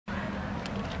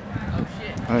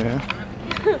Oh yeah?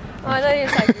 Oh, I thought you were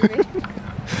talking to me.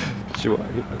 Sure,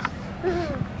 yes.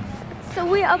 So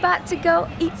we're about to go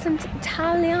eat some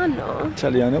Italiano.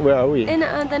 Italiano, where are we? In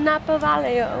the Napa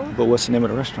Valley. But what's the name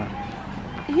of the restaurant?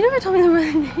 You never told me the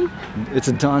real name. It's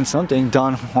a Don something,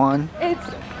 Don Juan.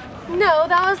 No,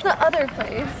 that was the other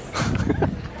place.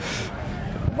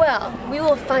 Well, we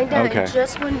will find out in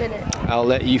just 1 minute. I'll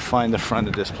let you find the front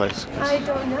of this place. I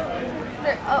don't know.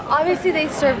 Obviously they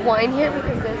serve wine here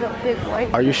because there's a big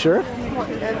wine. Are you sure?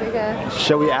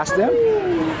 Shall we ask them?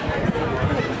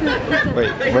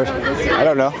 Wait, where's... I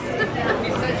don't know.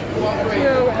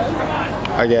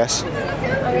 I guess.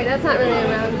 Okay, that's not really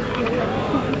around.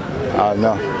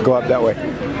 No, go up that way.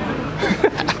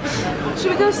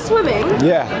 Should we go swimming?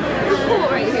 Yeah. There's a pool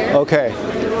right here. Okay.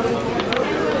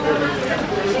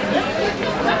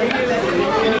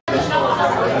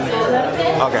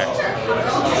 Okay.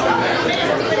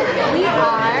 We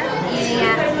are eating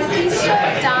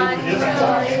at Don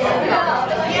Giovanni.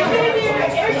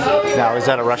 Now, is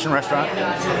that a Russian restaurant?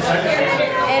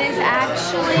 It is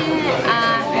actually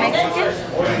Mexican.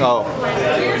 Oh,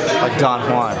 like Don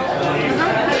Juan.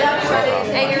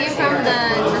 It came from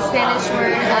the Spanish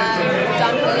word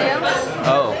Don Julio.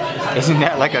 Oh, isn't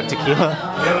that like a tequila? Oh,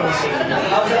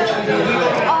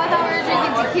 I thought we were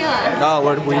drinking tequila. No,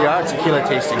 we are tequila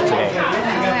tasting today.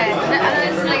 Okay.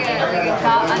 This is like a agave.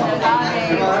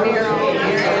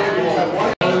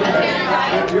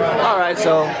 All right,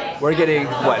 so we're getting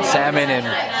what, salmon and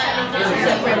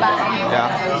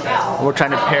yeah. We're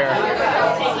trying to pair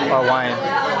our wine.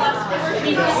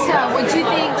 So, would you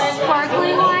think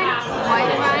sparkling wine,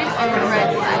 white wine, or red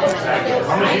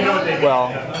wine?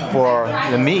 Well, for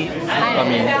the meat, I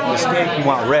mean the steak, you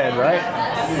want red, right?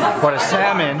 For the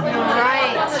salmon,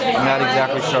 right? I'm not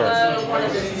exactly sure. I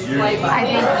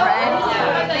think red. I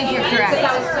think you're correct.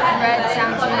 Red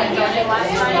sounds really good.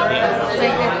 It's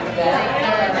like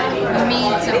the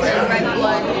meat of the red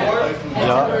blood.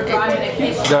 Yeah.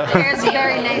 It pairs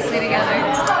very nicely together.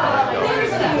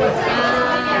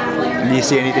 Do you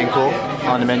see anything cool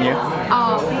on the menu?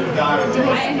 Oh, do I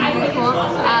see anything cool?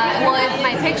 Well, if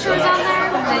my picture is on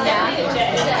there, then yeah.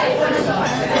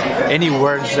 Any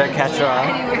words that catch your eye?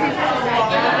 Any words?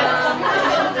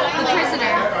 The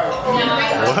prisoner.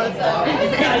 What?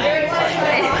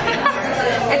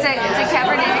 It's a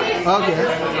Cabernet. Okay.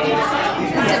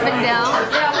 Zinfandel.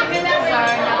 It's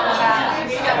our Napa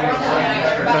Valley.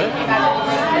 I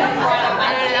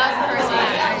don't know, that was the first one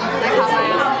that caught my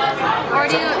eye. Or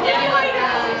do you want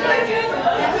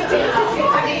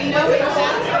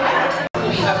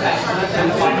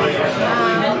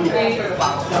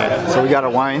So we got a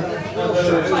wine.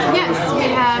 Yes, we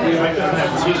have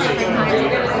two different kinds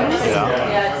of wines.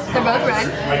 Yeah. They're both red,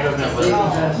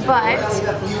 but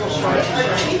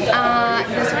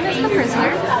this one is the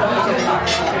prisoner.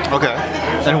 Okay.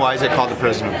 And why is it called the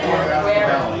prisoner?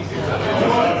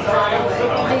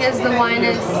 Because the wine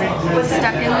is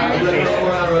stuck in there.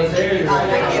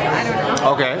 I don't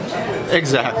know. Okay.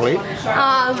 Exactly.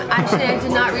 Actually, I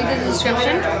did not read the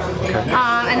description. Okay.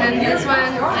 And then this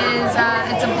one is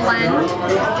it's a blend,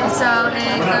 so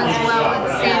it goes well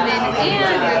with salmon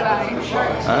and ribeye.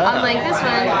 Unlike this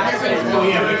one's more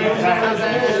of a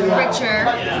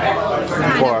richer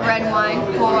kind of red wine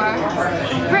for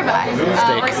ribeye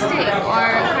or steak or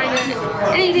kind of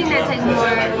anything that's like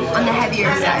more on the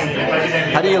heavier side.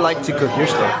 How do you like to cook your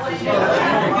steak?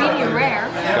 Medium rare.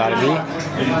 Gotta be.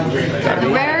 The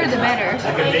rarer the better.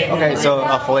 Okay, so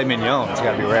a filet mignon, it's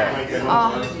gotta be rare.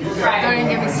 Oh, don't even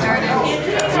get me started.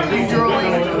 I'm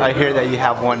drooling. I hear that you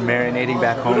have one marinating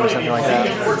back home or something like that.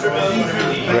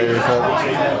 Ready to cook?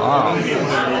 Oh.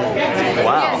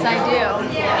 Wow. Yes, I do.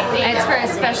 It's for a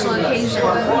special occasion, so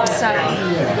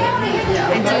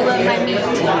I do love my meat.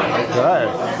 Good.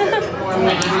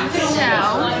 So,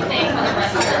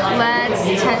 let's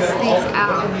test these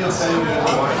out.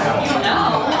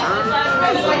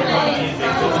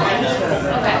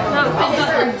 Oh, this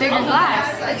is a bigger glass.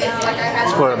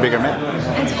 It's for a bigger man.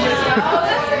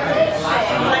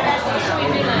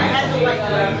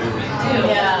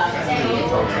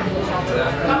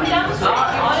 So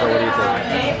what do you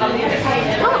think? Oh,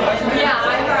 yeah,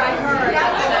 I heard.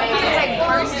 It's like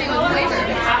bursting with flavor.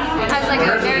 It has like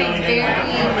a very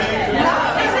berry.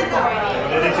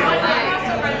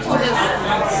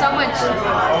 Just so much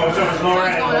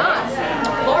going on.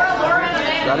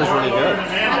 That is really good.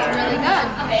 That's really good.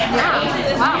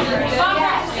 Yeah. Wow.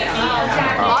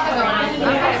 A lot of going on.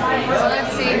 Okay. So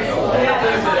let's see.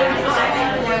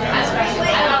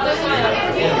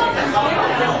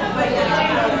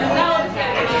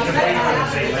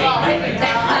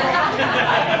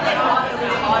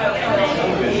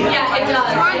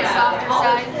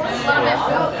 little bit.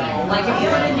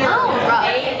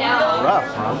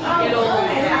 Rough, huh?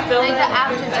 Like the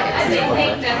aftertaste.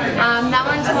 That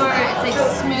one's more, it's like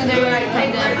smoother,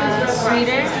 kind of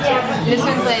sweeter. This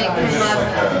one's like kind of,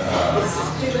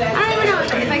 I don't even know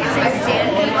if I can say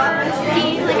sandpaper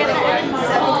tea, like at the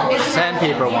end.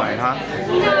 Sandpaper wine, huh?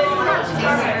 No, not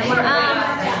sandpaper.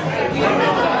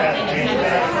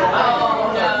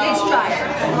 It's drier.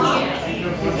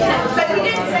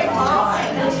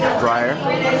 Drier?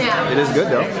 Yeah. It is good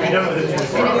though. It is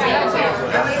good.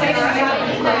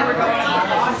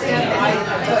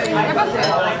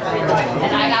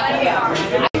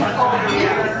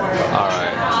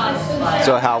 Alright.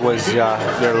 So how was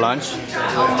your lunch?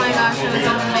 Oh my gosh, it was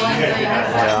amazing.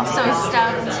 Yeah. I'm so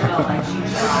stuffed.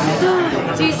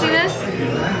 Do you see this?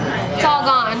 It's all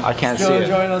gone. I can't see it.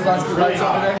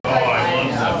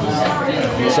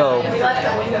 So,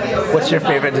 what's your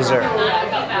favorite dessert? I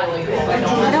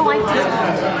don't like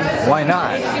dessert. Why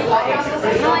not? I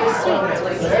don't like sweet.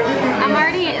 I'm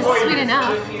already sweet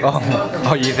enough.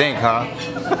 Oh, you think, huh?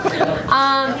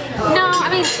 No, I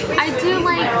mean, I do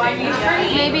like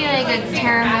maybe like a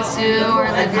tiramisu or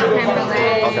like a creme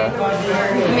brulee. Okay.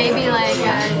 Maybe like a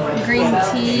green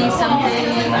tea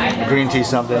something. Green tea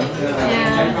something?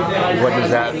 Yeah. What does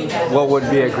that, what would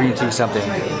be a green tea something? I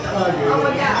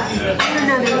don't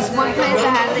know, there's one place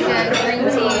that has like a green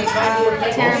tea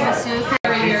tiramisu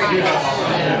kind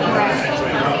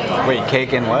of. Wait,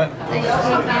 cake and what?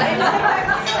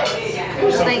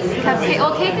 Like cupcake.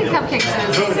 Well, cake and cupcakes are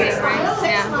the same thing, right?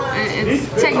 Yeah.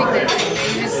 It's technically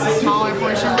just a smaller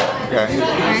portion. Okay.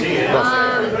 Right?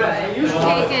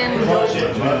 Cake and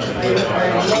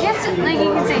I guess like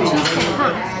you could say cheesecake,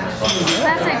 huh?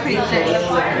 That's like pretty thick,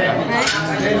 right?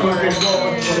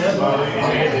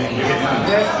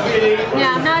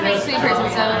 Yeah, I'm not a big sweet person,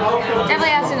 so definitely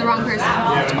asking the wrong person.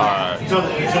 Alright.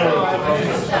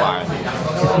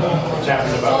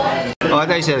 Oh, I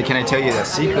thought you said, can I tell you the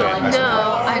secret?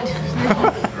 No,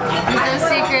 there's no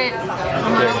secret.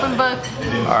 I'm an open book.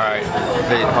 Alright.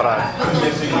 Wait, hold on.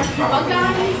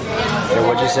 Okay,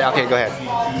 what'd you say? Okay, go ahead.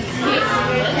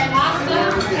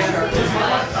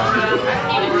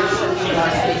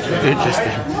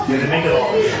 Interesting.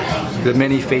 The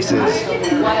many faces of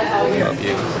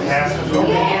you.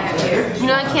 You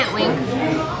know I can't wink.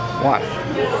 Why?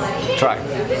 Try.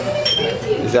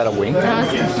 Is that a wink? That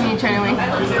was me trying to wink.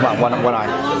 Come on, one eye.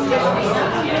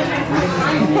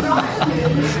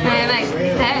 And I'm like,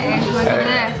 hey, look over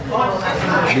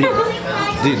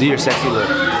there. Do your sexy look.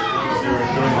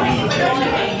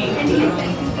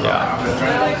 Yeah.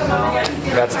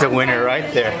 That's the winner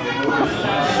right there.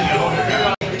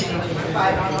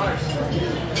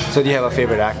 So do you have a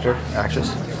favorite actor,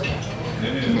 actress?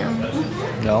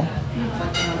 No?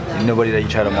 Nobody that you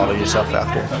try to model yourself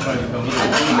after?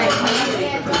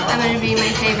 I'm going to be my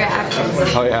favorite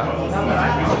actress. Oh yeah?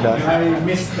 Okay.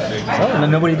 Oh,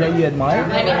 nobody that you admire?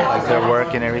 Like their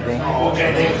work and everything?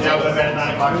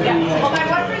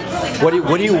 What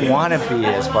do you want to be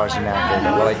as far as an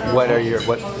actor? Like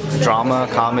what drama,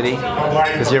 comedy?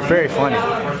 Because you're very funny.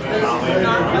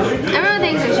 Everyone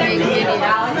thinks I should be a comedian,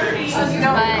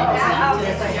 but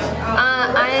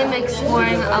I am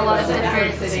exploring a lot of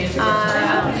different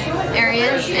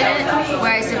areas in it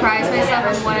where I surprise myself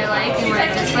with what I like and what I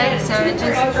dislike. So it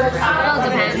all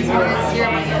depends because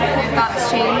your thoughts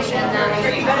change and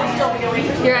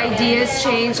your ideas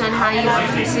change on how you want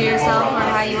to pursue yourself or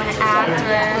how you want to act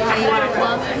or how you want to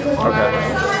look or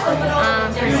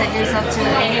present yourself to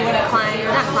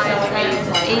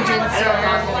agents or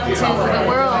to the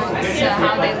world, to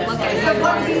how they look at you.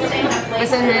 But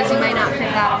sometimes you might not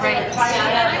fit that right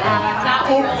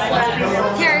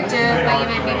character, but you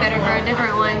might be better for a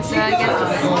different one. So I guess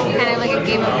it's kind of like a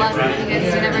game of luck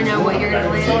because you never know what you're going to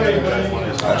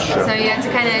land. So you have to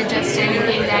kind of adjust to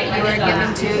anything that you are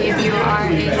given to if you are a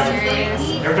serious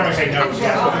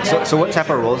actor. So what type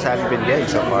of roles have you been getting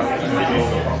so far?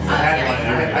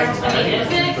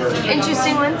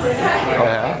 Interesting ones. Oh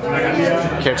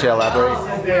yeah? Care to elaborate?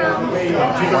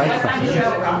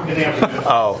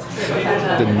 Oh,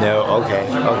 okay.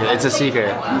 It's a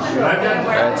secret.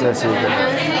 It's a secret.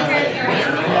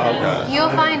 Okay. You'll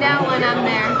find out when I'm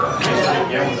there.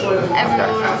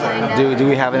 Everyone will find out. Do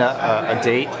we have a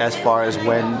date as far as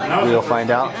when we'll find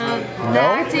out? The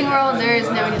acting world, there is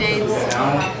no dates.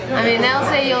 I mean, they'll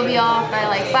say you'll be off by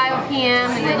like 5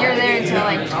 p.m. and then you're there until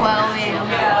like 12 a.m.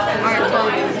 or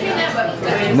 12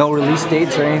 a.m. No release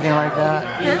dates or anything like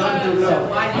that?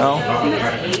 No?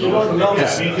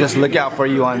 Just look out for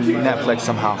you on Netflix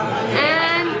somehow.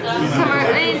 And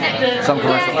some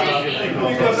commercials.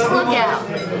 Yeah, just look out.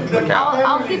 Okay.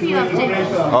 I'll keep you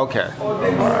updated. Okay. All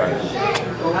right.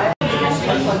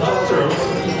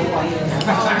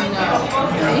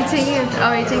 Are you taking a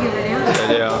video?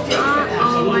 Video.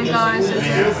 Oh my gosh, this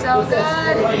is so good.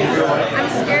 I'm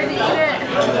scared to eat it.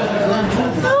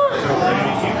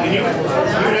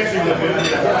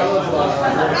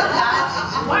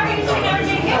 Why are you taking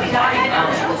everything?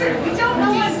 We don't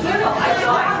know what's good.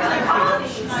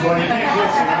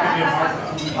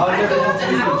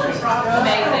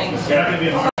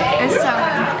 It's so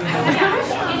good.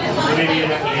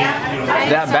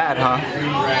 That bad, huh?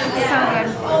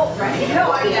 So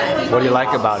good. What do you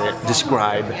like about it?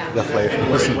 Describe the flavor.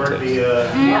 Listen to it.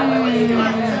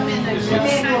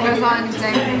 There's a lot to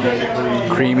say.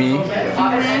 Creamy.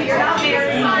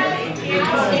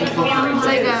 It's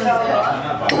like a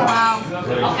wow.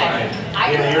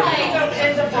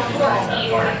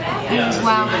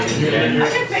 Wow.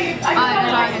 That's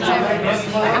all I can say.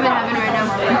 I'm in heaven right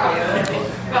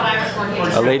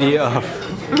now. A lady of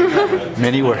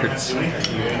many words.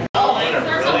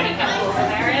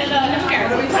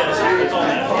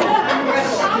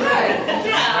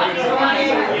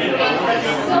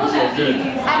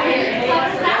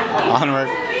 Onward.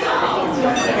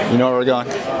 You know where we're going?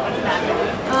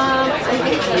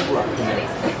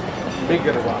 Big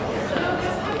good one.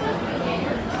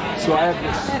 So I have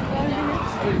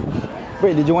this.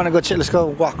 Wait, did you want to go check? Let's go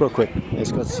walk real quick.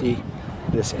 Let's go see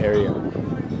this area.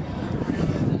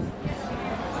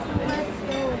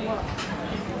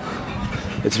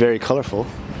 It's very colorful.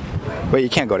 Wait, you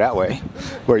can't go that way.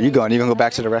 Where are you going? You gonna go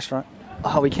back to the restaurant?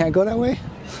 Oh, we can't go that way?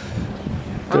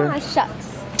 There? Ah, shucks.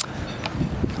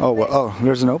 Oh, well, oh,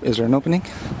 there's an is there an opening? I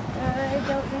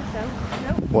don't think so.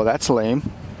 Nope. Well, that's lame.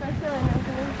 That's not an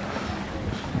opening.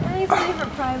 I think it's only for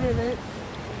private events.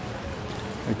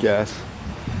 I guess.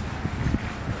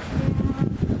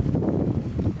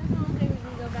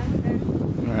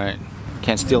 Alright.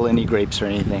 Can't steal any grapes or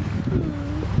anything.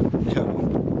 No.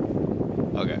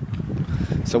 Okay.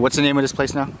 So what's the name of this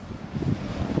place now?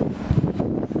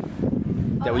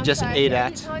 That we just ate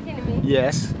at? Are you talking to me?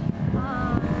 Yes.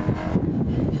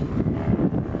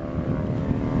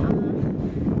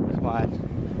 Come on.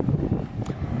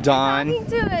 Don. Talking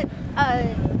to it.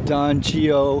 Don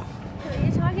Gio.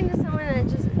 You're talking to someone that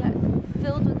just got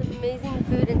filled with amazing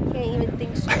food and can't even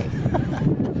think straight.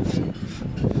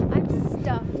 I'm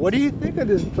stuffed. What do you think of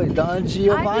this place? Don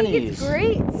Giovanni's. I think it's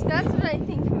great. That's what I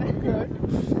think about it.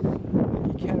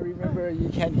 You can't remember, you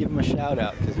can't give him a shout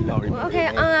out because you don't remember.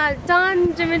 Okay,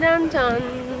 Don, Jimmy Don, Don.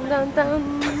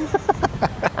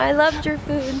 I loved your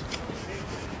food.